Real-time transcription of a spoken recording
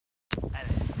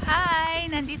Hi!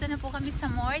 Nandito na po kami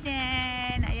sa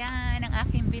Morden. Ayan, ang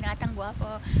aking binatang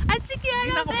gwapo. At si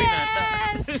Kiara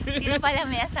Bell! Hindi na pala,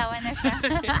 may asawa na siya.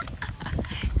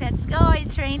 Let's go!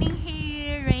 It's raining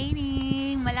here.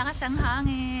 Raining. Malakas ang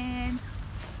hangin.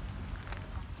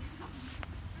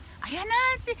 Ayan na!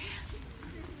 Si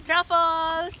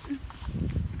Truffles!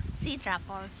 Si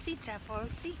Truffles. Si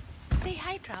Truffles. Si. Say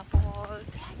hi, Truffles.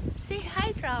 Say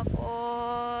hi,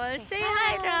 Truffles. Say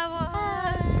hi,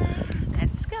 Truffles.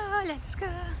 Let's go, let's go.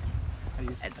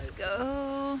 Let's go.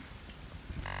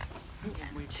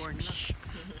 May corn na.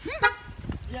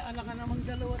 Yeah, alam ka namang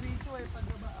dalawa rito eh.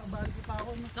 Pag-abagi pa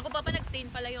ako. Naku, Papa, nag-stain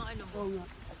pala yung ano mo. Oo nga.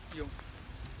 Yung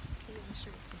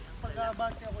Shirt.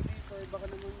 Pag-abagi ako dito eh. Baka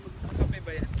naman kape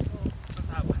ba yan? Oo.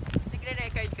 Mataba.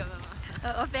 Nagre-record ka, Mama.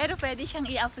 Oo, pero pwede siyang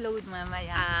i-upload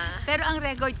mamaya. Pero ang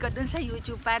record ko dun sa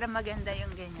YouTube para maganda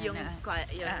yung ganyan. Yung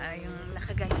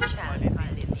nakaganyan siya.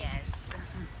 Yes.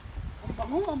 Ang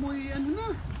bango, amoy ano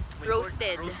na.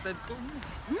 Roasted. Roasted ko.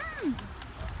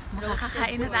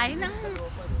 Makakakain na tayo ng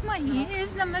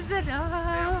mais na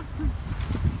masarap.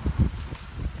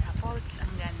 Truffles,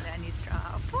 ang ganda ni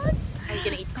Truffles. Are you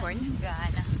gonna eat corn?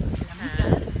 Gana.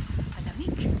 Malamig.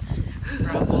 Malamig.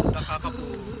 Truffles,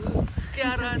 nakakapu.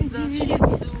 Kiara and the Shih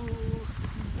Tzu.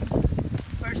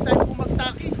 First time ko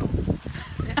magtaki, no?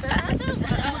 Ano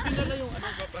dinala yung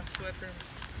ano ba ba? Sweater mo?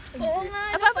 Oo nga,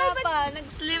 Papa.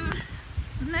 Nag-slim.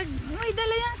 May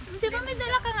dala yan. Di ba may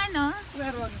dala kang ano?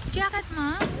 Meron. Jacket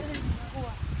mo?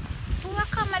 Kuha. Huwag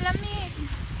ka, malamig.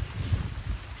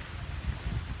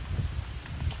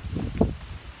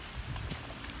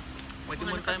 Pwede Mga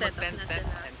mo tayo nakaset up mag-tent. na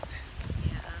sila.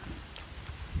 Yeah.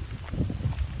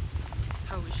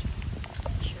 How is she?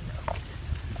 Should have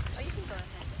just... Oh, you can go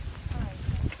ahead.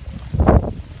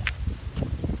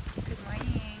 Good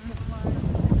morning.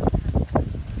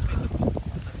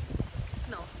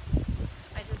 No.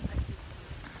 I just...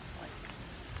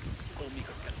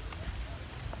 Umikot ka.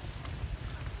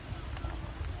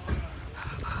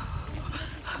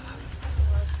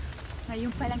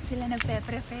 Ngayon pa lang sila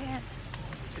nagpe-prepare.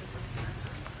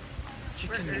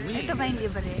 Chicken wings. Ito ba yung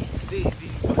libre? Hindi.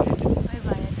 May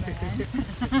bayad ba yan?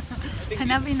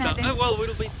 Hanapin natin. Well,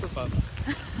 we'll wait for Papa.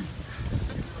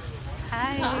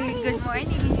 Hi, good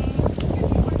morning.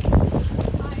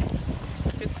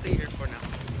 You can stay here for now.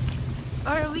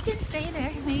 Or we can stay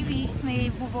there, maybe.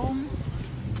 May bubong.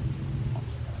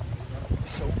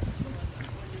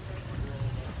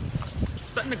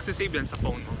 Saan nagsisave yan? Sa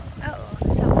phone mo? Oo,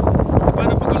 sa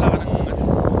Paano pag wala ka ng ano?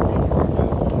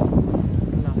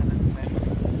 Wala ka ng memory.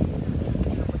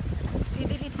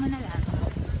 i-delete mo na lang.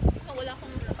 Oh, wala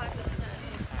akong sapatos na.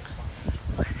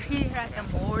 Here at the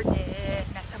Morden.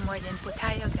 Nasa Morden po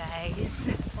tayo, guys.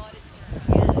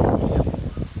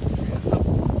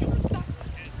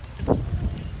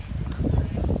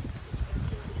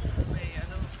 May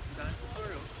ano, dance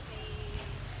floor oh.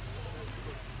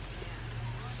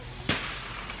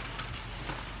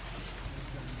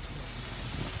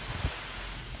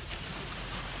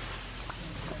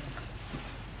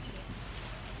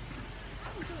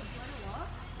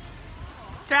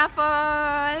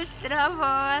 Truffles!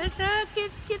 Truffles! Ah,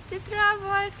 cute, cute si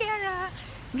Truffles! Kiara!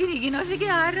 Giniginaw si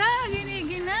Kiara!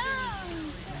 Giniginaw!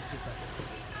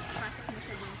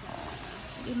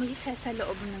 Hindi mo isa sa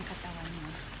loob ng katawan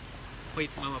mo.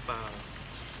 Wait, mama pa.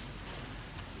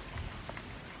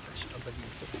 Sash ka ba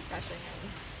dito? Kasha yan.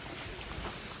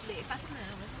 Hindi, pasok na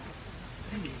naman.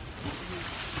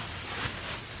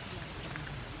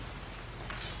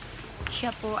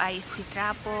 Siya po ay si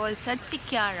Truffles at si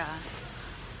Kiara.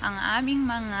 Ang aming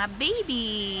mga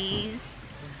babies.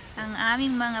 Ang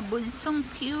aming mga bunsong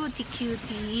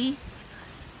cutie-cutie.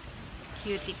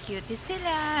 Cutie-cutie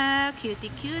sila.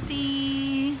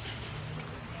 Cutie-cutie.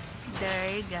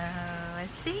 There you go.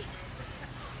 See?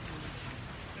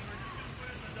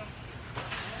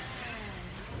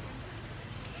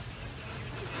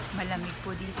 Malamig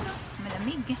po dito.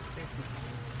 Malamig.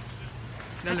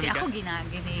 Pati ako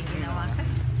ginawa ka.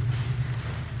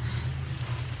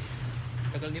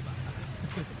 Tagal ni pa.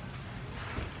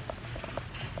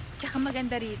 Tsaka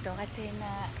maganda rito kasi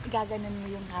na gaganon mo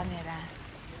yung camera.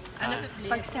 Ano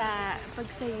Pag sa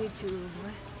YouTube.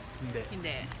 Hindi.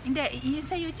 Hindi. Hindi, yung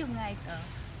sa YouTube nga ito.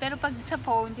 Pero pag sa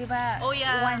phone, di ba? Oh,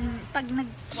 yeah. Pag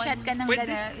nag-shot ka ng Pwede.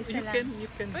 gano'n, isa You lang. can.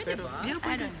 Pwede Pero, ba? yeah, I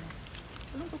pwede. don't know.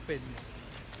 Alam ko pwede.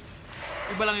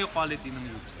 Iba lang yung quality ng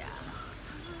YouTube.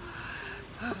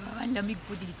 Oh, ang lamig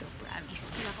po dito, promise.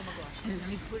 Sila ka magawa. Ang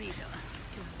lamig po dito.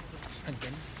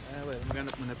 Again? Well,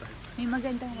 maghanap muna tayo. May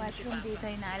magandang washroom dito,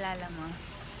 yung naalala mo.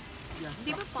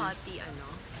 Di ba potty, ano?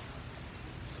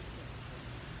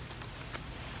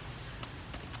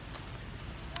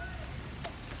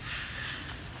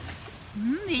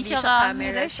 Hindi Hindi siya siya camera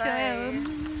camera siya. shy.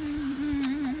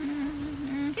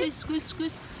 Kiss, kiss,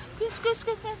 kiss. Kiss, kiss,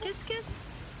 kiss, kiss. Kiss, kiss.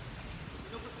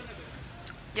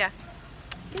 Yeah.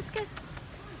 Kiss, kiss.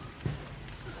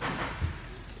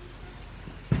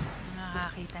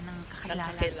 Nakakita ng kakilala.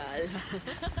 Kakilala.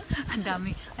 Ang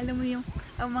dami. Alam mo yung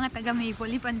ang mga taga Maple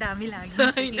Leaf, ang dami lagi.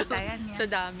 I know. Nakikita yan. Sa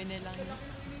dami nilang.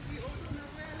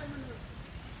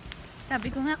 Sabi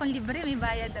ko nga kung libre, may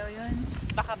bayad daw yun.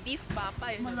 Baka beef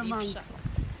papa yun. Malamang. Beef siya.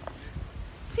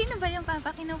 Sino ba yung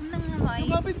papakinom ng amoy?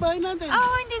 Yung kapitbahay natin.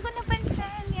 Oh, hindi ko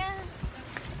napansin. Yan.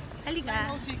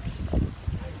 Halika. 906.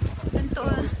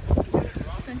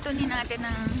 Tuntunin natin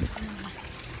ng...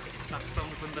 Sakto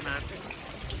ang punta natin.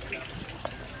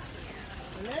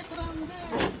 Electron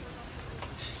din.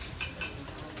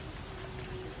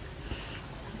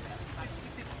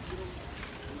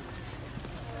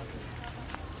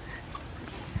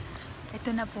 Ito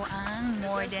na po ang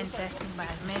More Than Festival.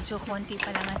 Medyo konti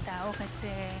pa lang ang tao kasi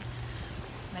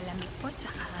malamig po,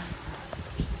 tsaka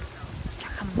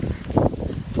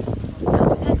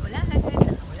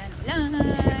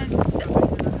naulan. So,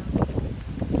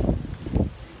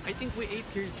 I think we ate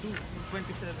here too in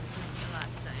 2017.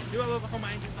 Last time. Di ba ba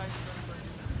kumain din tayo sa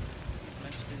 2017?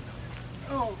 Lunch din daw.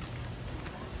 Oh.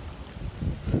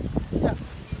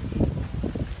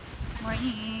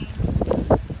 morning.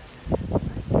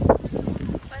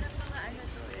 Parang mga ano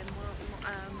to eh,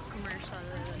 commercial.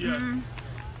 Yeah.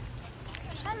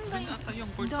 Saan ba Doon yun? ata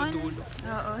yung court sa Doon? dulo.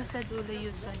 Oo, sa dulo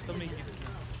yun. Sa may gitna.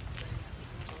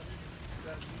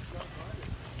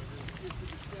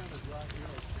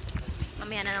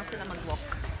 Mamaya na lang sila mag-walk.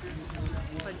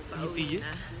 Pagpauwi na.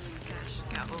 BTS? Gosh,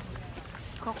 kao.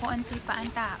 Kukuanti pa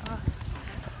ang tao.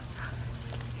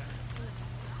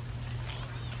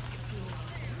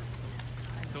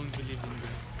 Don't believe in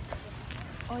God.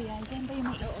 Oh, yan. Yan ba yung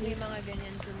may Oo, may stick? mga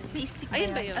ganyan sa May stick ba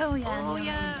Ayun ba yun? Oh, yan. Oh, yung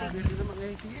yeah. may stick. Sabi rin ng mga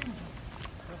ATM.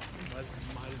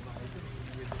 Mahal ba kayo?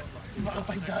 Baka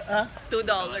pagda, ah? $2,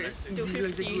 Hindi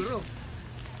lang 250. siguro.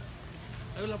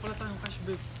 Ay, wala pala tayong cash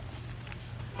babe.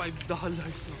 $5 na.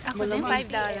 Ako din Malamang.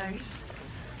 $5.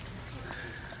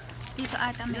 Dito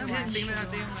ata may Tingnan natin wash.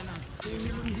 yung ano.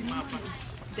 Yung mapa.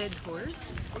 Dead horse?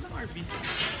 Walang RBC.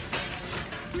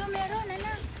 No, meron,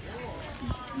 ano?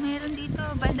 Meron dito,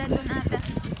 banda doon ata.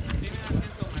 Tingnan natin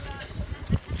itong ano.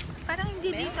 Parang hindi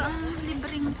dito ang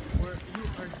libreng. Where you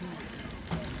are doing.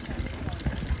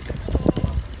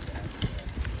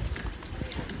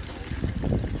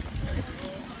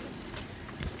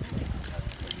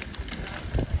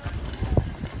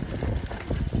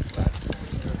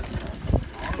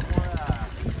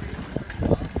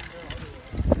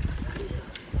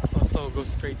 Oh, so go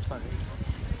straight pa rin.